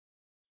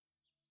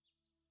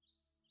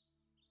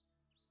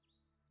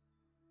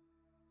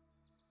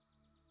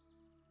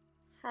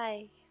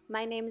Hi,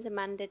 my name is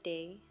Amanda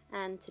Dee,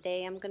 and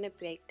today I'm going to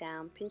break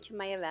down Pincha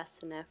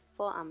Mayurasana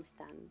forearm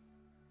stand.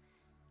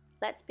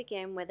 Let's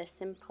begin with a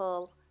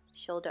simple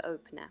shoulder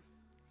opener.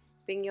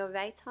 Bring your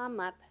right arm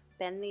up,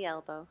 bend the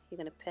elbow, you're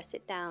going to press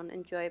it down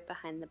and draw it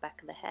behind the back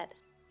of the head.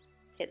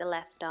 Take the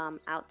left arm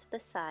out to the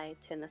side,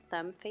 turn the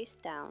thumb face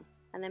down,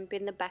 and then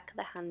bring the back of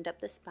the hand up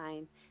the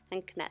spine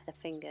and connect the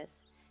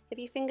fingers. If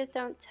your fingers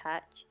don't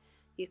touch,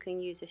 you can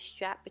use a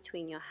strap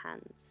between your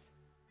hands.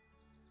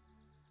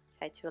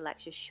 Try to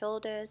relax your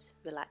shoulders,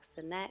 relax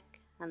the neck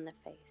and the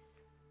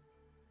face.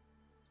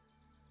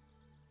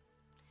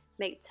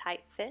 Make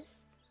tight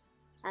fists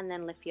and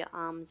then lift your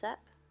arms up.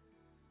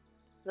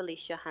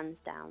 Release your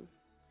hands down.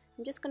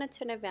 I'm just going to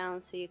turn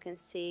around so you can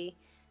see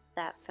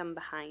that from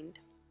behind.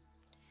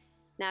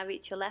 Now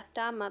reach your left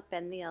arm up,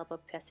 bend the elbow,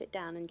 press it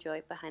down and draw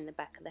it behind the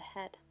back of the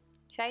head.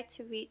 Try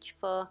to reach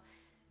for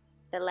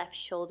the left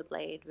shoulder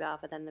blade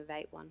rather than the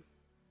right one.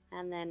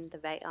 And then the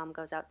right arm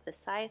goes out to the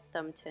side,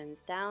 thumb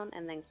turns down,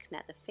 and then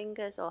connect the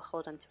fingers or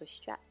hold onto a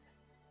strap.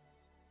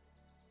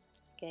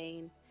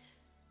 Again,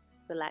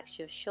 relax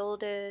your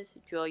shoulders,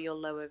 draw your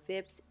lower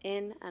ribs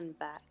in and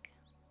back.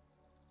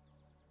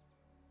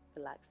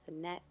 Relax the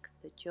neck,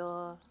 the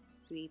jaw,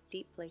 breathe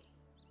deeply.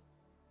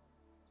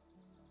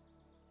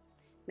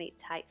 Make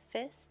tight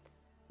fists,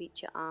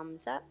 reach your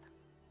arms up,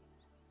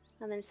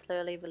 and then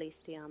slowly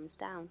release the arms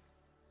down.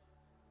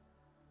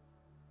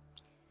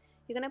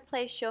 You're going to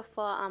place your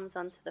forearms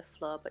onto the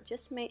floor, but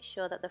just make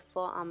sure that the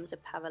forearms are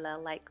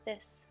parallel like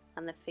this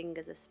and the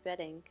fingers are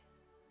spreading.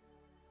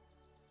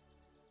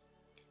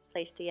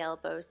 Place the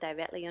elbows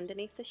directly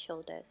underneath the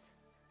shoulders,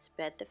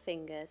 spread the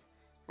fingers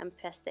and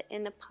press the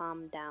inner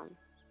palm down.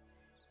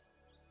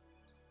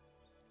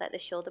 Let the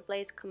shoulder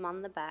blades come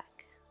on the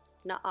back,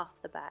 not off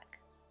the back,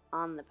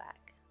 on the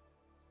back.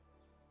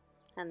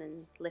 And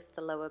then lift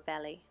the lower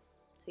belly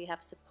so you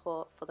have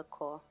support for the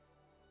core.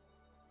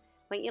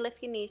 When you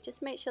lift your knees,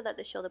 just make sure that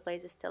the shoulder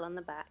blades are still on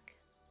the back.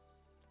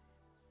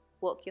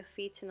 Walk your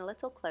feet in a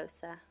little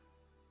closer.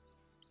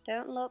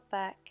 Don't look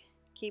back,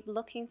 keep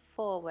looking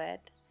forward,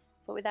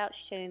 but without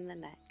straining the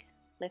neck.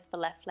 Lift the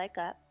left leg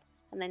up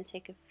and then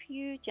take a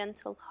few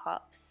gentle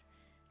hops,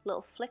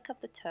 little flick of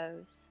the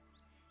toes.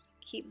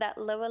 Keep that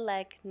lower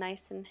leg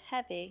nice and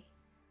heavy,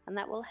 and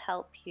that will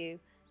help you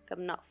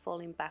from not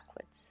falling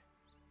backwards.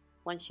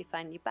 Once you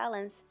find your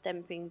balance,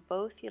 then bring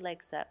both your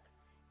legs up.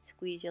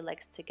 Squeeze your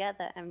legs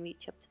together and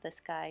reach up to the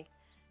sky.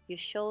 Your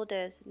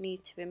shoulders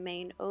need to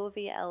remain over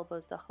your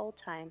elbows the whole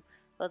time,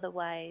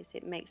 otherwise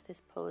it makes this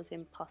pose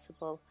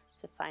impossible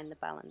to find the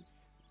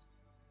balance.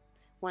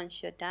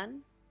 Once you're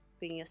done,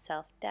 bring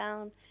yourself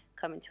down,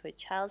 come into a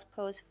child's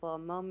pose for a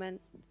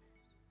moment,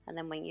 and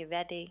then when you're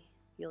ready,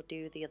 you'll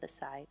do the other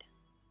side.